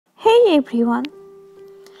everyone.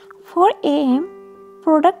 4 a.m.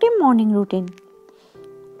 productive morning routine.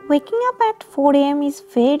 Waking up at 4 a.m. is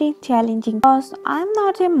very challenging because I am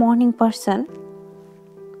not a morning person.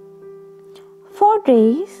 For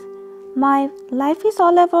days, my life is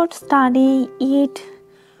all about study, eat,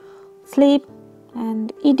 sleep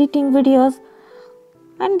and editing videos,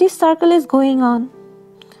 and this circle is going on.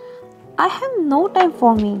 I have no time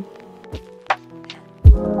for me.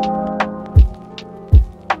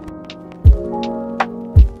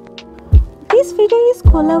 This video is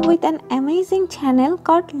collab with an amazing channel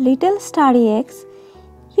called littlestaryx.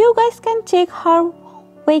 You guys can check her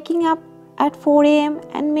waking up at 4 a.m.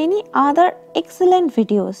 and many other excellent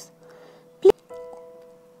videos.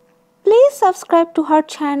 Please subscribe to her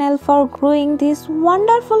channel for growing this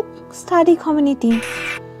wonderful study community.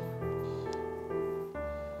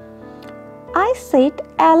 I set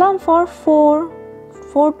alarm for 4,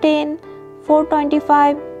 4:10,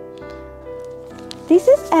 4:25. This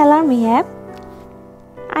is alarm app.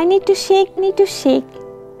 I need to shake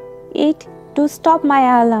it to stop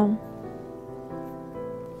my alarm.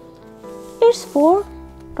 It's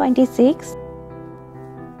 4:26.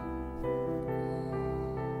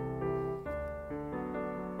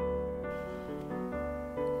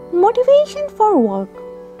 Motivation for work.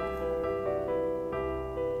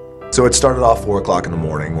 So it started off 4 o'clock in the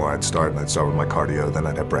morning where I'd start with my cardio, then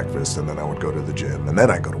I'd have breakfast, and then I would go to the gym, and then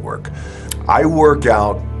I'd go to work. I work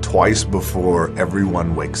out twice before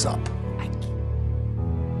everyone wakes up.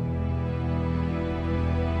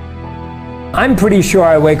 I'm pretty sure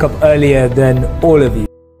I wake up earlier than all of you.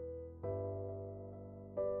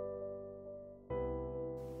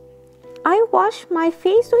 I wash my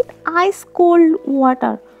face with ice cold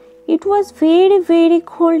water. It was very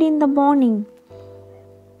cold in the morning.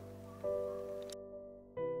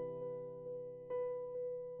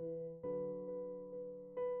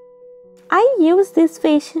 I use this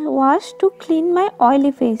face wash to clean my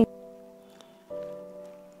oily face.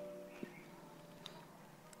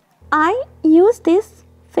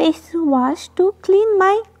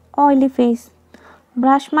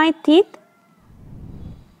 Brush my teeth.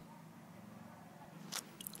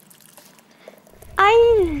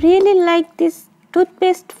 I really like this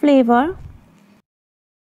toothpaste flavor.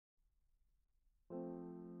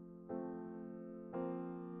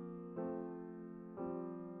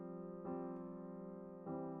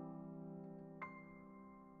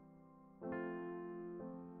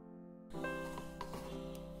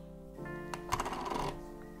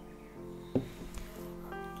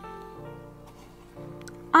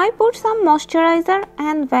 I put some moisturizer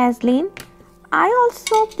and Vaseline. I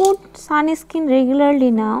also put sunscreen regularly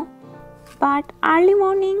now, but early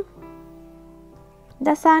morning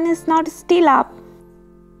the sun is not still up.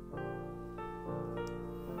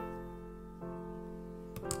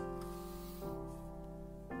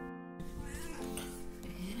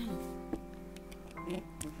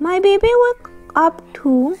 My baby woke up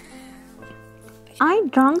too. I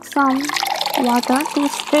drank some water to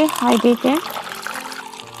stay hydrated.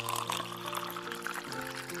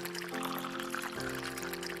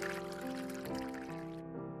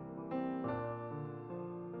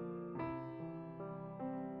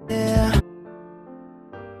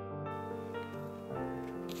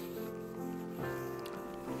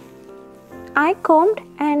 I combed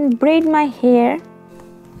and braid my hair.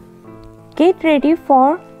 Get ready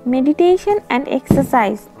for meditation and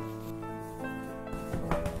exercise.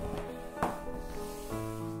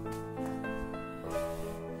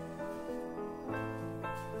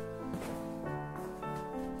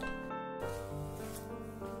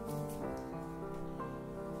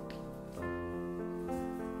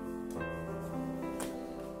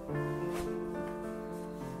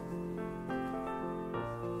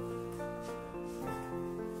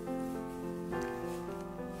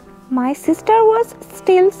 My sister was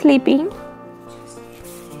still sleeping.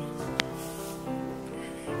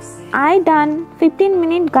 I done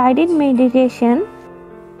 15-minute guided meditation.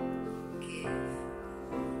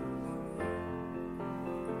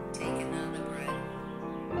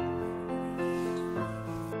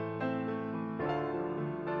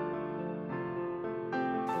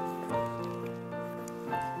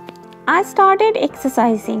 I started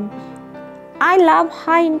exercising. I love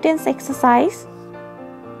high intense exercise.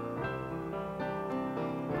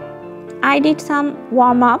 I did some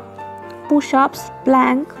warm-up, push-ups,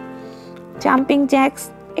 plank, jumping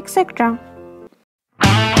jacks, etc.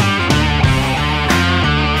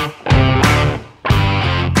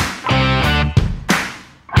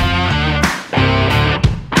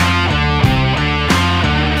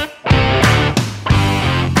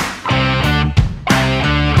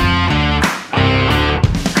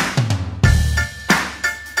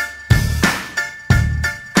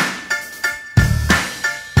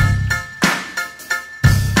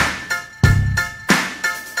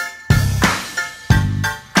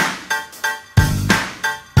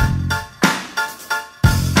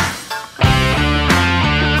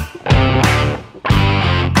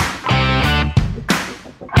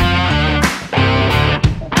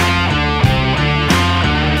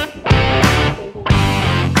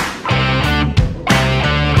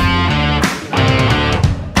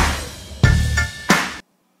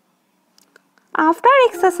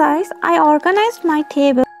 exercise, I organized my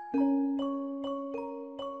table.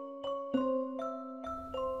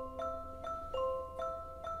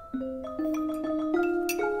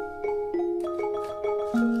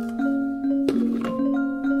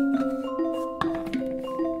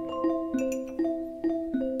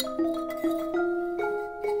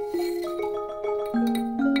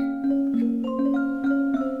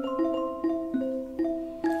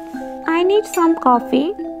 I need some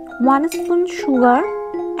coffee, 1 spoon sugar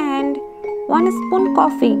and 1 spoon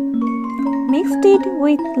coffee. Mixed it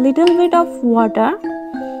with little bit of water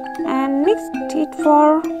and mixed it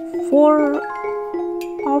for 4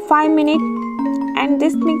 or 5 minutes, and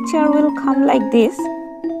this mixture will come like this.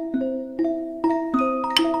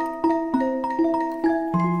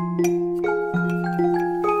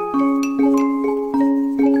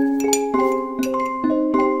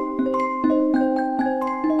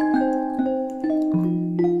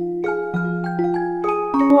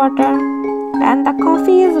 Water and the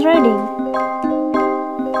coffee is ready.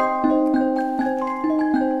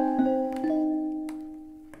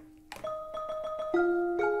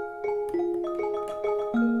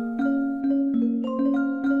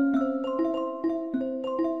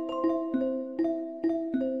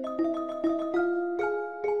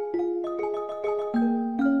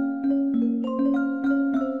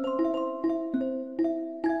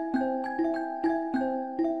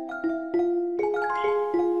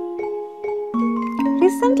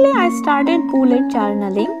 Recently, I started bullet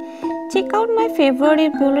journaling. Check out my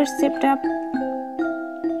favorite bullet setup.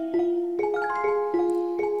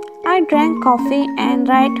 I drank coffee and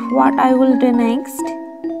write what I will do next.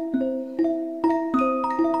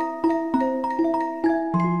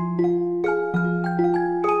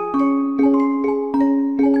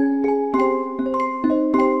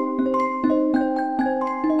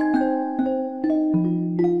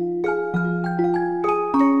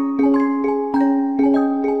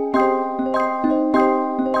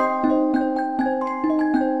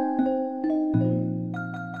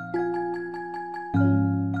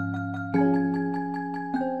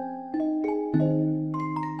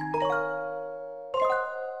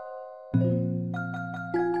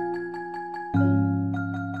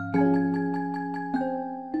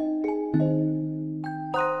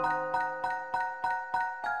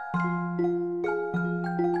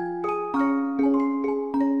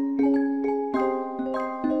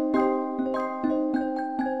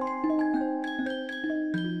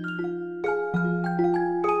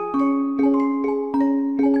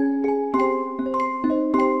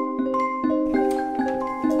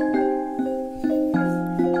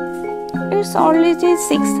 It's already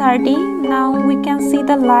 6:30. Now we can see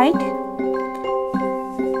the light.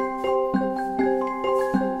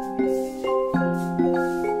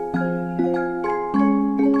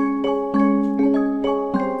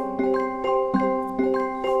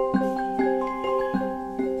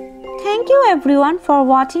 Thank you everyone for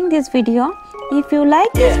watching this video. If you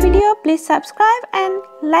like this video, please subscribe and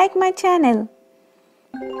like my channel.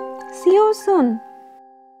 See you soon.